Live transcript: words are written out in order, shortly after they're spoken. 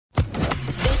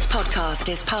podcast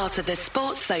is part of the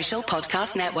Sports Social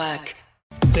Podcast Network.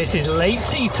 This is Late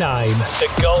Tea Time,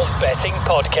 the golf betting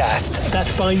podcast that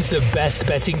finds the best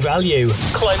betting value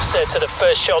closer to the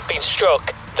first shot being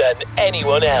struck than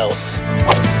anyone else.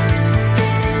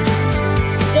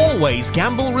 Always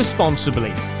gamble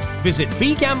responsibly. Visit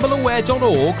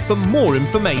begambleaware.org for more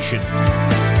information.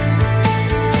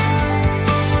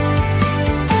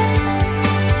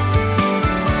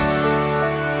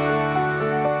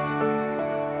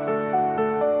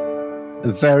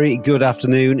 A very good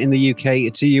afternoon in the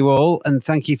UK to you all, and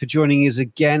thank you for joining us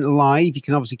again live. You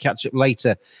can obviously catch up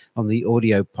later on the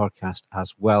audio podcast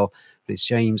as well. But it's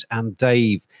James and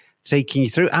Dave taking you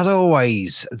through, as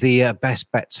always, the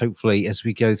best bets, hopefully, as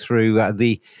we go through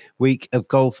the week of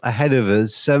golf ahead of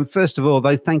us. First of all,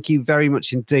 though, thank you very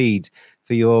much indeed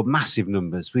for your massive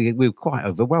numbers. We were quite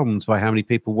overwhelmed by how many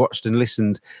people watched and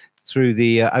listened through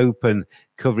the Open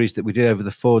coverage that we did over the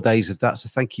 4 days of that. So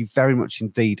thank you very much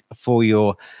indeed for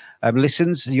your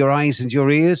listens, your eyes and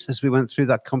your ears as we went through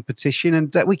that competition.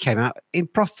 And we came out in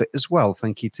profit as well.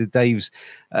 Thank you to Dave's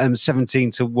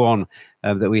 17-1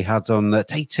 that we had on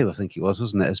day 2, I think it was,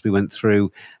 wasn't it, as we went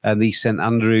through the St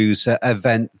Andrews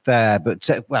event there. But,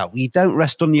 well, you don't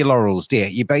rest on your laurels, dear.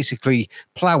 You basically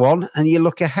plough on and you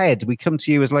look ahead. We come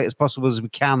to you as late as possible as we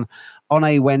can on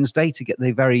a Wednesday to get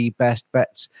the very best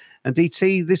bets. And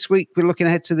DT, this week we're looking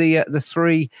ahead to the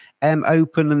 3M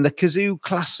Open and the Cazoo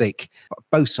Classic,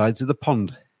 both sides of the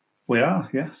pond. We are,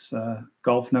 yes.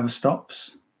 Golf never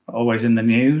stops. Always in the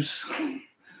news.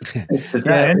 It's the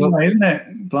day anyway, isn't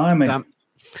it? Blimey.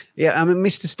 Yeah, I mean,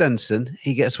 Mr. Stenson,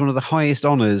 he gets one of the highest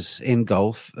honours in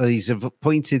golf. He's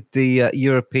appointed the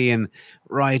European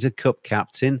Ryder Cup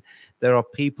captain. There are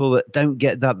people that don't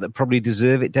get that probably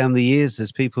deserve it down the years.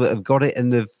 There's people that have got it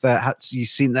and they've you've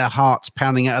seen their hearts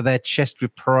pounding out of their chest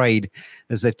with pride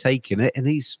as they've taken it, and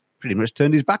he's pretty much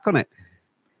turned his back on it.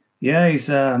 Yeah, he's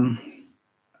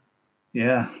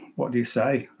what do you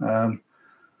say?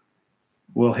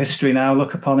 Will history now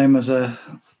look upon him as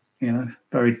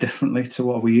very differently to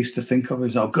what we used to think of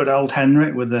as our good old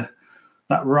Henrik with that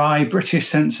wry British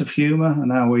sense of humour, and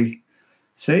now we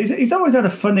see he's always had a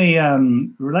funny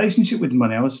relationship with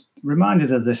money. I was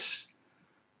reminded of this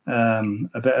a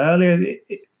bit earlier.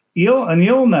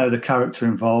 You'll know the character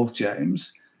involved,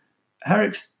 James.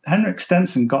 Henrik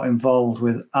Stenson got involved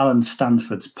with Alan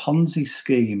Stanford's Ponzi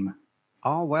scheme.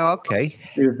 Oh, well, okay.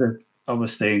 He was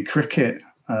obviously in cricket.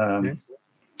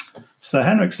 So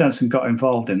Henrik Stenson got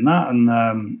involved in that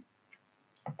and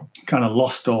kind of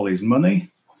lost all his money.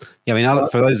 Yeah, I mean,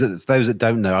 for those that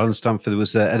don't know, Alan Stanford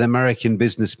was an American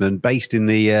businessman based in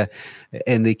the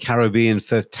Caribbean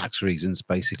for tax reasons.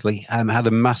 Basically, had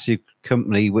a massive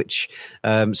company which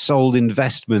sold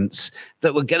investments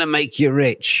that were going to make you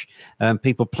rich.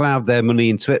 People ploughed their money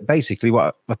into it. Basically,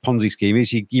 what a Ponzi scheme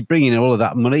is, you bring in all of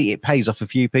that money, it pays off a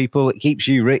few people, it keeps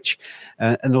you rich,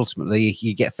 and ultimately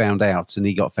you get found out. And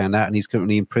he got found out, and he's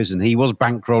currently in prison. He was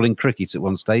bankrolling cricket at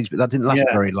one stage, but that didn't last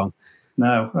very long.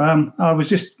 No,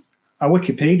 I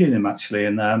Wikipedia'd him actually,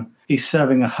 and he's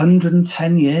serving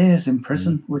 110 years in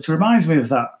prison, which reminds me of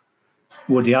that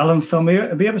Woody Allen film.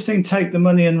 Have you ever seen Take the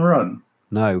Money and Run?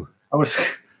 No.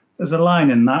 There's a line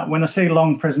in that. When I say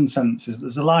long prison sentences,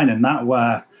 there's a line in that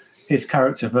where his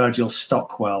character, Virgil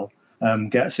Stockwell,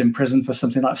 gets in prison for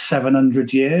something like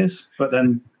 700 years. But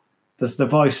then there's the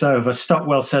voiceover.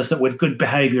 Stockwell says that with good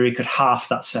behaviour, he could half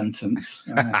that sentence.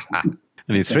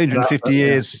 And in 350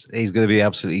 years, he's going to be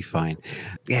absolutely fine.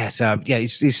 Yeah, so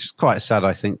it's quite sad,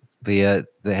 I think, the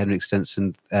Henrik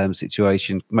Stenson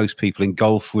situation. Most people in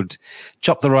golf would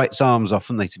chop the right's arms off,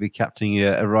 wouldn't they, to be captaining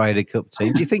a Ryder Cup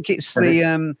team. Do you think it's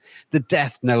the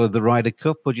death knell of the Ryder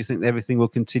Cup, or do you think everything will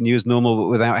continue as normal but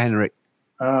without Henrik?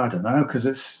 I don't know, because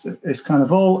it's kind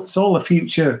of all the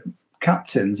future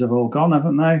captains have all gone,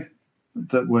 haven't they?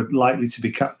 That were likely to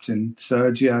be captain.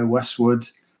 Sergio, Westwood,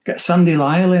 get Sandy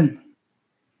Lyle in.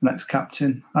 Next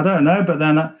captain. I don't know, but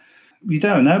then you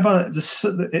don't know. But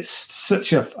it's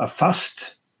such a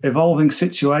fast evolving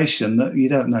situation that you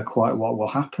don't know quite what will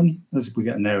happen as we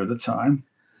get nearer the time.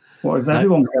 What if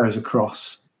everyone goes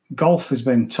across? Golf has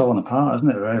been torn apart,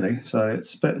 hasn't it, really? So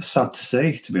it's a bit sad to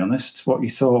see, to be honest, what you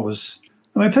thought was...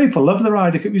 I mean, people love the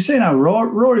Ryder Cup. You've seen how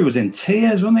Rory was in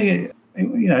tears, wasn't he?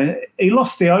 He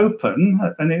lost the Open,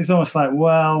 and it was almost like,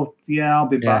 well, yeah, I'll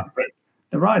be back. But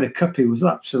the Ryder Cup, he was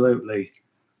absolutely...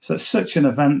 So it's such an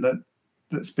event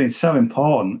that's been so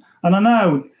important. And I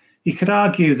know you could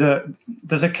argue that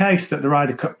there's a case that the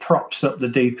Ryder Cup props up the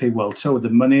DP World Tour with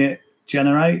the money it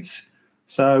generates.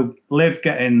 So Liv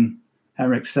getting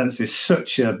Henrik Stenson is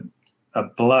such a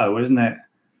blow, isn't it,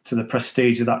 to the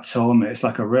prestige of that tournament. It's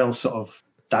like a real sort of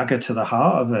dagger to the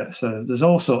heart of it. So there's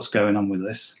all sorts going on with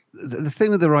this. The thing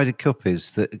with the Ryder Cup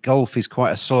is that golf is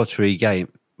quite a solitary game,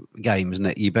 isn't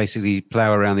it? You basically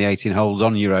plough around the 18 holes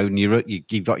on your own.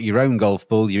 You've got your own golf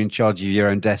ball. You're in charge of your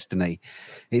own destiny.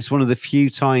 It's one of the few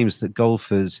times that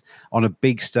golfers on a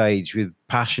big stage with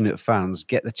passionate fans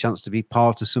get the chance to be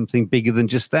part of something bigger than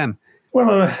just them.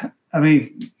 Well, I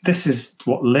mean, this is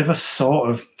what Liv are sort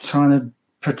of trying to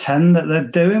pretend that they're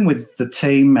doing with the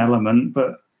team element,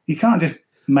 but you can't just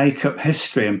make up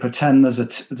history and pretend there's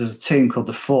a team called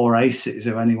the Four Aces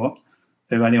who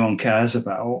anyone cares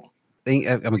about. I think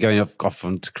I'm going off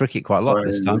onto cricket quite a lot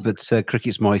this time, but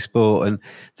cricket's my sport, and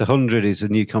the 100 is a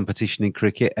new competition in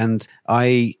cricket, and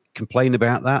I complain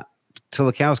about that till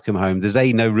the cows come home. There's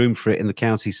A, no room for it in the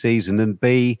county season, and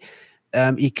B,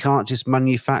 you can't just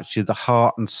manufacture the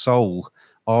heart and soul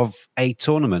of a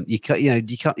tournament. You can't.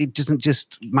 It doesn't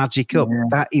just magic up. Yeah.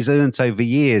 That is earned over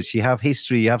years. You have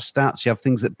history, you have stats, you have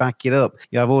things that back it up.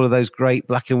 You have all of those great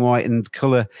black and white and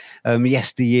colour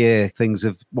yesteryear things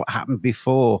of what happened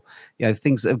before.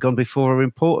 Things that have gone before are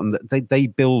important. They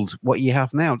build what you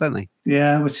have now, don't they?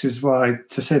 Yeah, which is why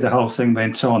to see the whole thing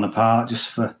being torn apart just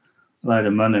for a load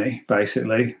of money,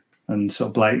 basically, and sort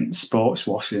of blatant sports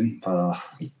washing. I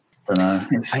don't know.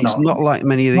 It's not like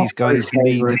many of these guys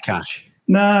need the cash.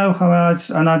 No,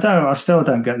 I still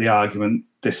don't get the argument,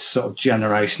 this sort of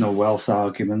generational wealth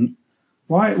argument.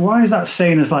 Why is that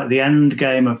seen as like the end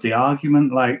game of the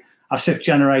argument? Like, as if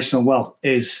generational wealth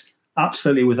is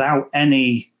absolutely without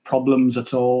any problems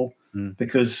at all,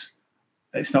 because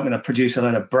it's not going to produce a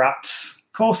load of brats.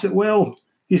 Of course it will.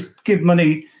 You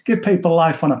give people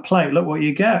life on a plate. Look what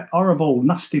you get. Horrible,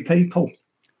 nasty people.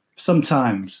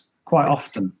 Sometimes, quite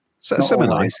often. So some are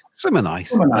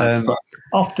nice. But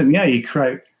often, you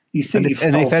create. You think,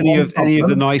 and if any of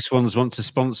the nice ones want to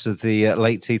sponsor the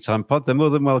late tea time pod, they're more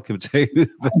than welcome to.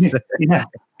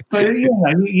 But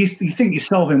you think you're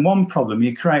solving one problem,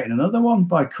 you're creating another one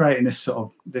by creating this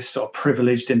sort of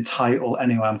privileged, entitled.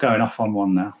 Anyway, I'm going off on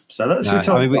one now. So let's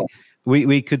talk.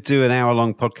 We could do an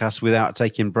hour-long podcast without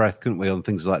taking breath, couldn't we, on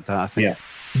things like that, I think. Yeah.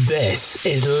 This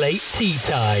is Late Tea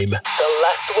Time, the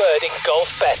last word in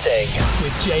golf betting,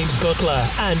 with James Butler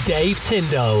and Dave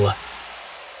Tyndall.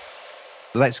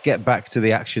 Let's get back to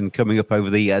the action coming up over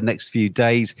the next few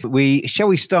days. Shall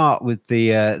we start with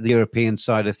the European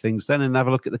side of things then and have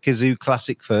a look at the Cazoo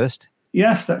Classic first?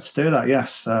 Yes, let's do that.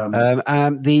 Yes.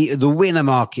 The winner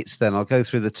markets then. I'll go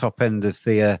through the top end of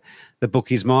the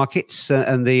bookies markets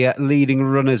and the leading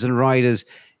runners and riders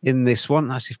in this one.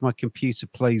 That's if my computer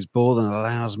plays ball and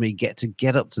allows me get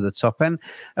up to the top end.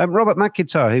 Robert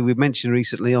McIntyre, who we've mentioned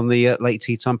recently on the Late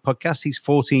Tea Time podcast, he's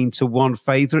 14-1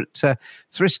 favourite.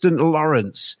 Tristan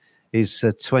Lawrence is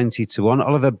 20-1.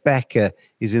 Oliver Becker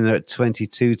is in there at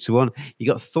 22-1. You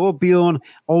got Thorbjorn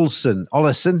Olsen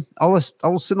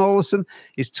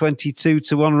is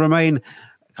 22-1. Romain.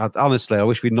 God, honestly, I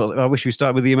wish we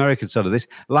started with the American side of this.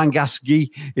 Langaski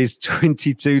is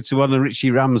 22-1, and Richie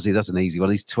Ramsey, that's an easy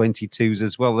one. He's 22s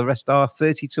as well. The rest are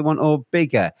 30-1 or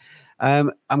bigger.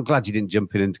 I'm glad you didn't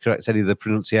jump in and correct any of the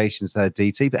pronunciations there,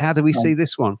 DT. But how do we see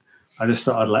this one? I just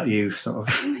thought I'd let you sort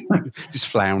of just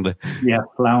flounder. Yeah,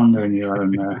 flounder in your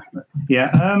own.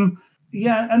 And the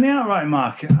outright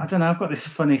market. I don't know. I've got this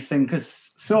funny thing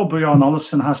because Thorbjorn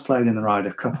Olsen has played in the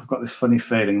Ryder Cup. I've got this funny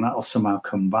feeling that'll somehow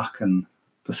come back and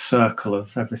the circle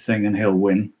of everything, and he'll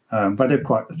win. But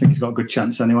I think he's got a good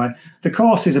chance anyway. The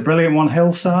course is a brilliant one,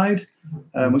 Hillside,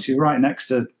 which is right next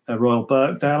to Royal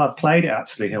Birkdale. I played it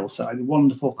actually, Hillside. A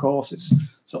wonderful course. It's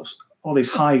sort of all these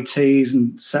high tees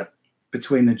and set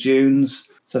between the dunes.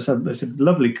 So it's a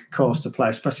lovely course to play,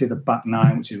 especially the back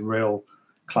nine, which is real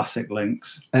classic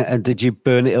links. And did you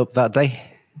burn it up that day?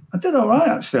 I did all right,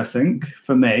 actually, I think,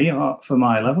 for me, for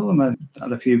my level. I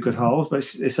had a few good holes, but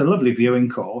it's a lovely viewing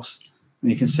course. And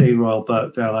you can see Royal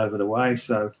Birkdale over the way.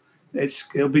 So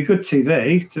it'll be good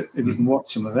TV if you can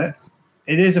watch some of it.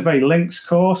 It is a very links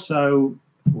course, so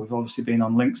we've obviously been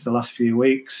on links the last few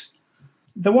weeks.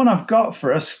 The one I've got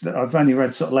for us that I've only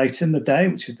read sort of late in the day,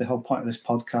 which is the whole point of this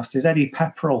podcast, is Eddie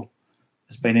Pepperell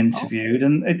has been interviewed.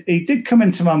 And he did come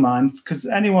into my mind because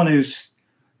anyone who's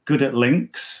good at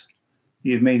links,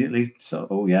 you immediately sort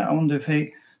of, I wonder if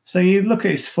he... So you look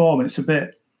at his form and it's a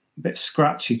bit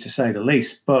scratchy to say the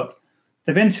least, but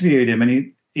they've interviewed him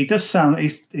and he does sound...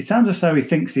 He sounds as though he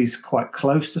thinks he's quite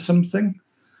close to something.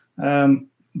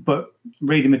 But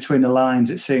reading between the lines,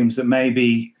 it seems that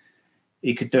maybe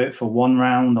he could do it for 1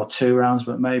 round or 2 rounds,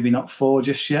 but maybe not 4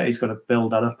 just yet. He's got to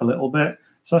build that up a little bit.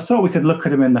 So I thought we could look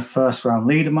at him in the first round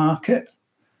leader market.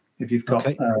 If you've got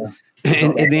in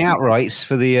the outrights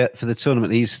for the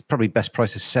tournament, he's probably best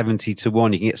price of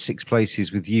 70-1. You can get 6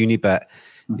 places with Unibet.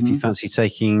 if you fancy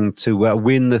taking to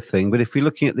win the thing. But if we're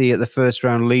looking at the first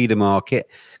round leader market,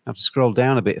 I have to scroll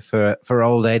down a bit for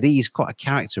old Eddie. He's quite a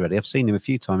character, Eddie. I've seen him a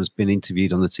few times, been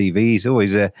interviewed on the TV. He's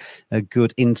always a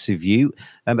good interview.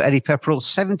 But Eddie Pepperell,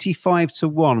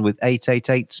 75-1 with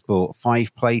 888 Sport,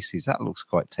 5 places. That looks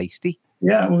quite tasty.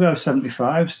 Yeah, we'll go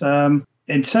 75s.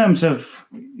 In terms of,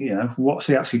 what's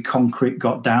he actually concrete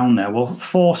got down there? Well,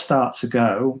 4 starts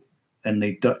ago in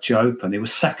the Dutch Open, he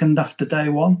was second after day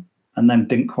one and then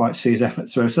didn't quite see his effort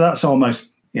through. So that's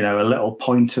almost, a little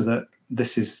pointer that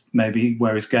this is maybe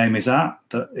where his game is at,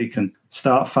 that he can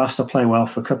start fast or play well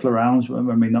for a couple of rounds, but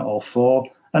maybe not all 4.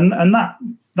 And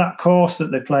that course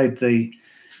that they played the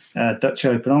Dutch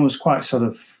Open on was quite sort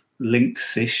of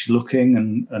links-ish looking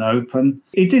and open.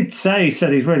 He said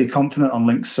he's really confident on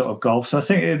links sort of golf. So I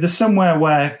think if there's somewhere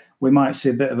where we might see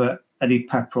a bit of a Eddie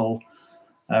Pepperell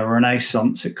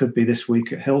renaissance, it could be this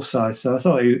week at Hillside. So I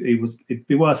thought it'd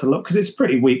be worth a look because it's a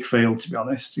pretty weak field, to be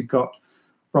honest. You've got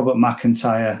Robert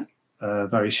McIntyre,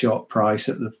 very short price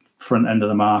at the front end of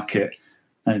the market,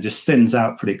 and it just thins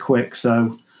out pretty quick.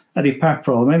 So Eddie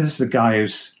Pepperell, this is a guy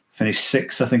who's finished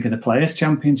 6th, I think, in the Players'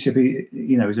 Championship.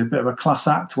 He's a bit of a class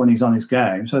act when he's on his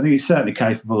game. So I think he's certainly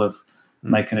capable of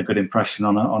making a good impression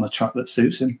on a track that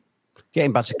suits him.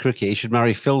 Getting back to cricket, he should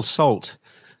marry Phil Salt,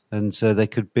 and they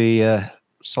could be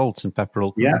Salt and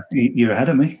Pepperell. Yeah, you're ahead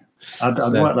of me. I'd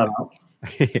work that out.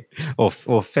 or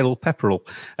Phil Pepperell.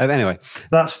 Anyway.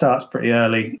 That starts pretty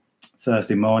early,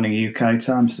 Thursday morning UK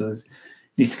time, so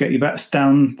you need to get your bets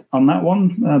down on that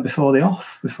one before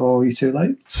you're too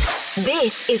late.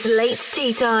 This is Late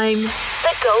Tea Time,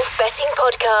 the golf betting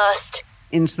podcast.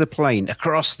 Into the plane,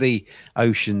 across the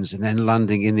oceans, and then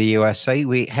landing in the USA,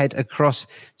 we head across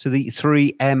to the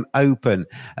 3M Open.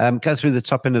 Go through the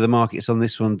top end of the markets on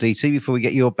this one, DT, before we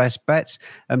get your best bets.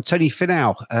 Tony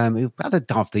Finau, who had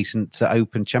a half decent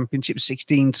Open Championship,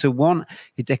 16-1.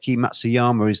 Hideki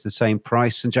Matsuyama is the same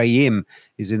price, and Jay Im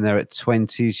is in there at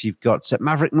 20s. You've got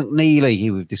Maverick McNeely,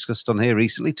 who we've discussed on here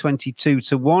recently,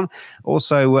 22-1.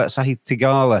 Also, Sahith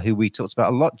Theegala, who we talked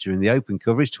about a lot during the Open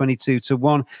coverage,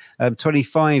 22-1.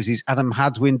 25s is Adam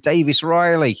Hadwin. Davis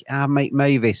Riley, our mate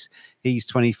Mavis,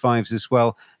 he's 25s as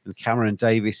well. And Cameron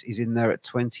Davis is in there at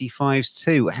 25s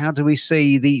too. How do we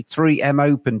see the 3M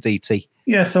Open, DT?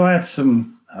 Yeah, so I had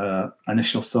some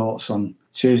initial thoughts on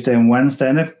Tuesday and Wednesday,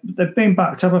 and they've been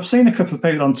backed up. I've seen a couple of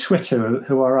people on Twitter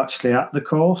who are actually at the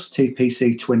course,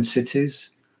 TPC Twin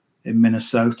Cities in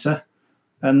Minnesota,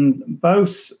 and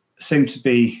both seem to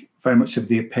be very much of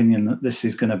the opinion that this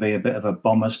is going to be a bit of a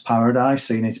bomber's paradise,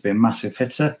 so you need to be a massive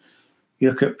hitter. You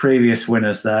look at previous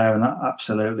winners there, and that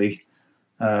absolutely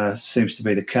seems to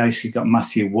be the case. You've got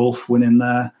Matthew Wolff winning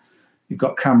there. You've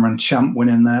got Cameron Champ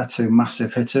winning there, 2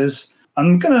 massive hitters.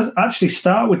 I'm going to actually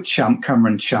start with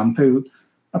Cameron Champ, who,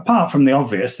 apart from the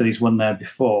obvious that he's won there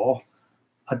before,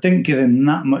 I didn't give him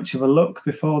that much of a look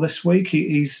before this week.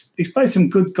 He's played some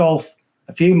good golf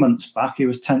a few months back. He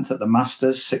was 10th at the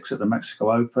Masters, 6th at the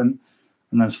Mexico Open,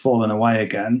 and then's fallen away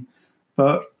again.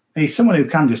 But he's someone who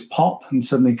can just pop and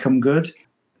suddenly come good.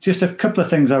 Just a couple of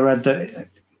things I read that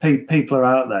people are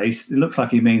out there. It looks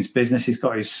like he means business. He's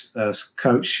got his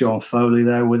coach, Sean Foley,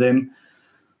 there with him.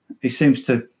 He seems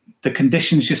to, the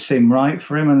conditions just seem right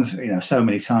for him. And, so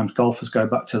many times golfers go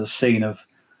back to the scene of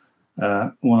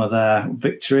one of their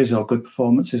victories or good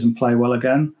performances and play well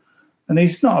again. And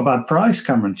he's not a bad price,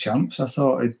 Cameron Champ. So I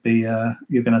thought it'd be,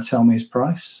 you're going to tell me his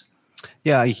price.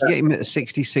 Yeah, you can get him at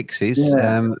 66s.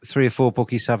 Yeah. 3 or 4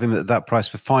 bookies have him at that price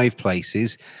for 5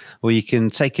 places. Or you can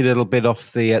take a little bit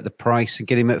off the price and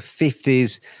get him at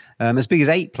 50s, as big as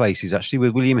 8 places, actually,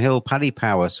 with William Hill, Paddy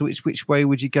Power. So which way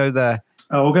would you go there?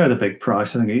 Oh, we'll go the big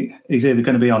price. I think he's either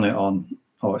going to be on it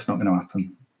or it's not going to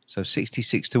happen. So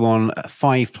 66-1,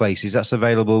 5 places. That's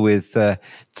available with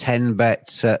 10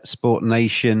 bets, Sport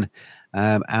Nation,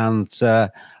 and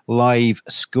live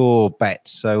score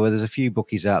bets. So there's a few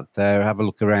bookies out there. Have a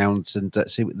look around and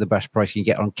see what the best price you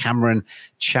can get on Cameron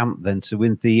Champ then to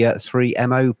win the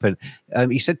 3M Open.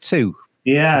 You said 2.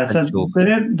 Yeah,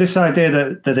 this idea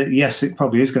that yes, it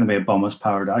probably is going to be a bomber's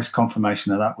paradise.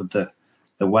 Confirmation of that with the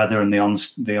weather and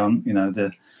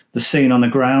the scene on the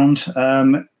ground.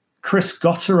 Chris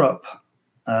Gotterup,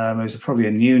 who's probably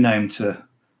a new name to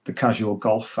the casual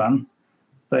golf fan,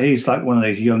 but he's like one of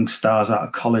these young stars out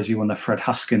of college. He won the Fred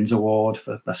Haskins Award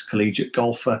for best collegiate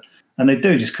golfer, and they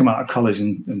do just come out of college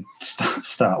and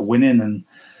start winning, and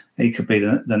he could be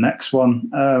the next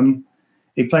one.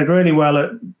 He played really well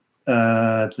at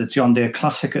the John Deere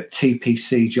Classic at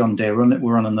TPC John Deere Run.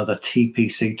 We're on another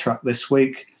TPC track this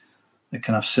week. They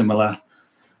can have similar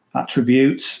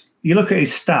attributes. You look at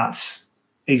his stats.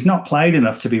 he's not played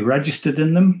enough to be registered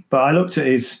in them. But I looked at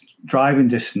his driving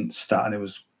distance stat and it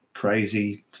was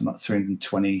crazy, it's like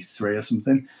 323 or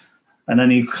something. And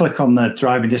then you click on the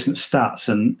driving distance stats,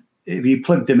 and if you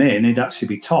plugged him in, he'd actually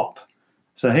be top.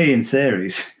 So he, in theory,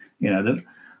 is one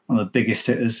of the biggest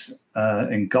hitters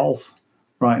in golf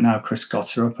right now. Chris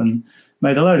Gotterup, and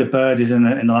made a load of birdies in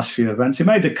the last few events. He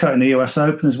made the cut in the US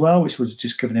Open as well, which was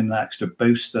just giving him that extra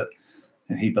boost that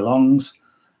he belongs.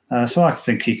 So I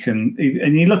think he can.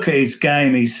 And you look at his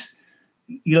game.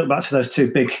 You look back to those two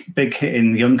big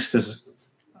hitting youngsters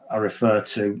I refer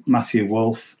to, Matthew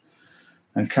Wolff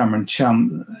and Cameron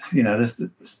Champ. They're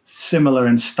similar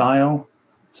in style.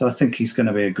 So I think he's going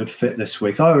to be a good fit this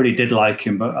week. I already did like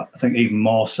him, but I think even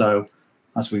more so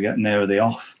as we get nearer the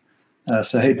off.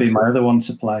 So he'd be my other one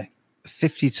to play.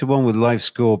 50-1 with live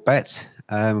score bet.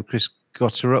 Chris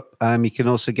Gotterup. You can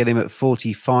also get him at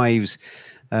 45s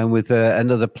with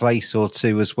another place or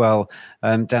two as well,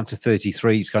 down to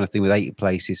 33s kind of thing with 8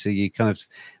 places. So you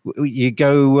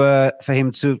go for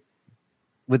him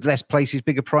with less places,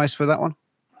 bigger price for that one.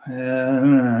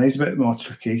 He's a bit more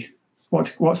tricky.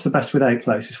 What's the best with 8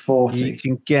 places? 40. You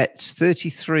can get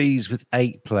 33s with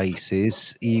 8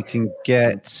 places. You can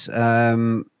get,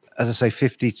 as I say,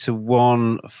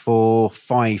 50-1 for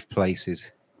 5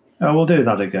 places. Oh, we'll do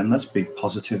that again. Let's be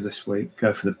positive this week.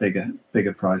 Go for the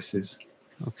bigger prices.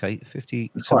 Okay,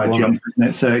 50. It's quite a jump, isn't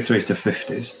it? 33s to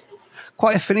 50s.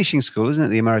 Quite a finishing school, isn't it?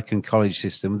 The American college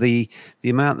system. The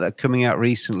amount that are coming out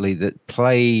recently that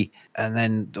play and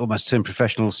then almost turn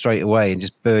professional straight away and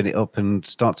just burn it up and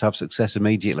start to have success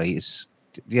immediately.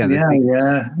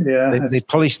 They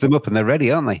polish them up and they're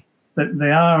ready, aren't they?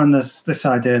 They are, and there's this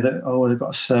idea that they've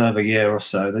got to serve a year or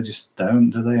so. They just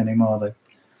don't, do they anymore? They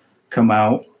come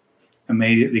out,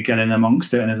 immediately get in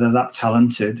amongst it, and if they're that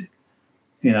talented,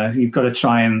 you've got to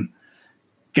try and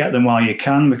get them while you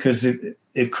can, because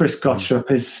if Chris Gotterup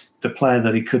is the player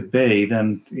that he could be,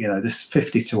 then this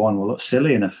 50-1 will look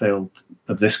silly in a field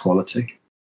of this quality.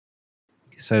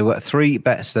 So 3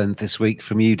 bets then this week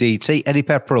from UDT. Eddie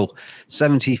Pepperell,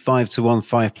 75-1,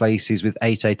 5 places with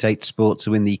 888 Sport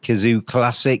to win the Cazoo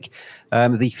Classic. The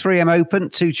 3M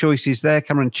Open, 2 choices there.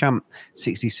 Cameron Champ,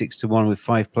 66-1 with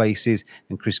 5 places,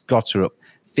 and Chris Gotterup,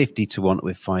 50-1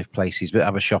 with 5 places. But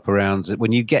have a shop around.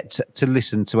 When you get to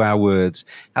listen to our words,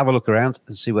 have a look around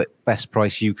and see what best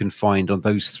price you can find on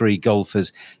those 3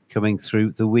 golfers coming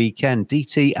through the weekend.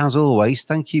 DT, as always,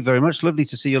 thank you very much. Lovely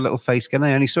to see your little face again.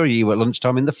 I only saw you at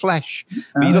lunchtime in the flesh.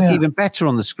 But you look even better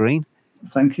on the screen.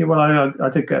 Thank you. Well, I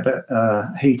did get a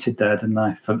bit heated there, didn't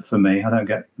I? For me, I don't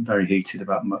get very heated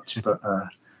about much. But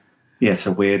it's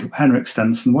a weird. Henrik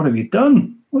Stenson, what have you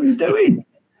done? What are you doing?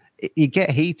 You get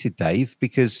heated, Dave,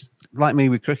 because like me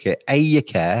with cricket, A, you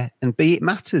care, and B, it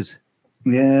matters.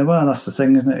 Yeah, well, that's the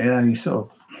thing, isn't it? Yeah, you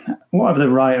sort of, whatever the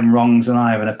right and wrongs, and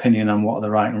I have an opinion on what the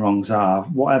right and wrongs are,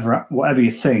 whatever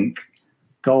you think,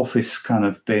 golf is kind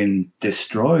of being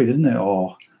destroyed, isn't it?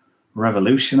 Or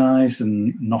revolutionized,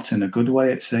 and not in a good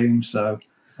way, it seems. So,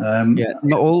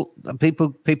 not all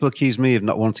people accuse me of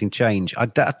not wanting change.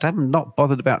 I'm not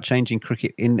bothered about changing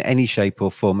cricket in any shape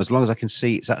or form, as long as I can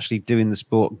see it's actually doing the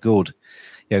sport good.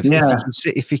 If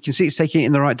you can see it's taking it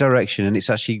in the right direction and it's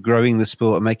actually growing the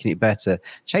sport and making it better,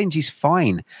 change is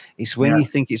fine. It's when you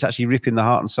think it's actually ripping the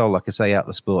heart and soul, like I say, out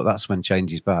the sport, that's when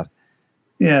change is bad.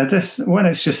 Yeah, when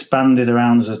it's just bandied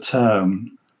around as a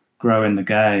term, growing the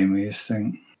game, you just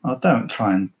think, don't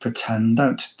try and pretend,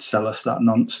 don't sell us that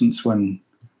nonsense when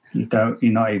you're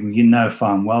not even,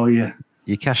 fine well, you're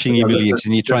cashing your millions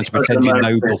and you're trying to pretend you're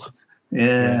noble.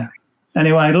 Yeah.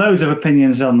 Anyway, loads of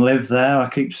opinions on live there. I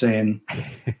keep saying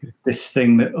this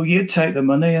thing that, you'd take the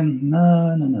money, and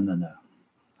no,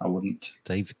 I wouldn't.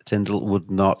 Dave Tyndall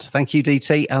would not. Thank you,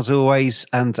 DT, as always.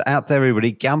 And out there,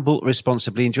 everybody, gamble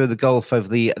responsibly. Enjoy the golf over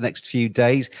the next few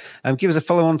days. Give us a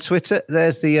follow on Twitter.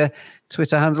 There's the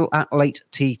Twitter handle,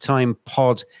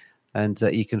 @LateTeaTimePod. And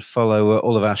you can follow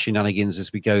all of our shenanigans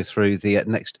as we go through the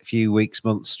next few weeks,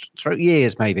 months,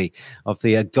 years maybe, of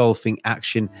the golfing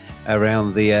action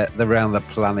around the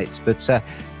planet. But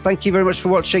thank you very much for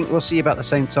watching. We'll see you about the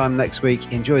same time next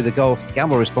week. Enjoy the golf,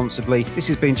 gamble responsibly. This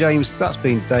has been James, that's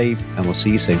been Dave, and we'll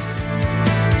see you soon.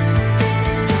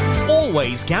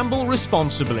 Always gamble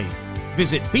responsibly.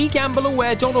 Visit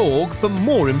begambleaware.org for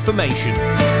more information.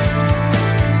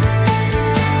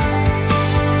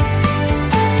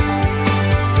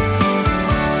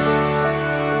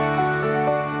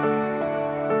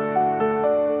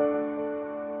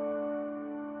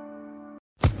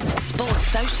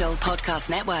 Podcast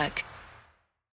Network.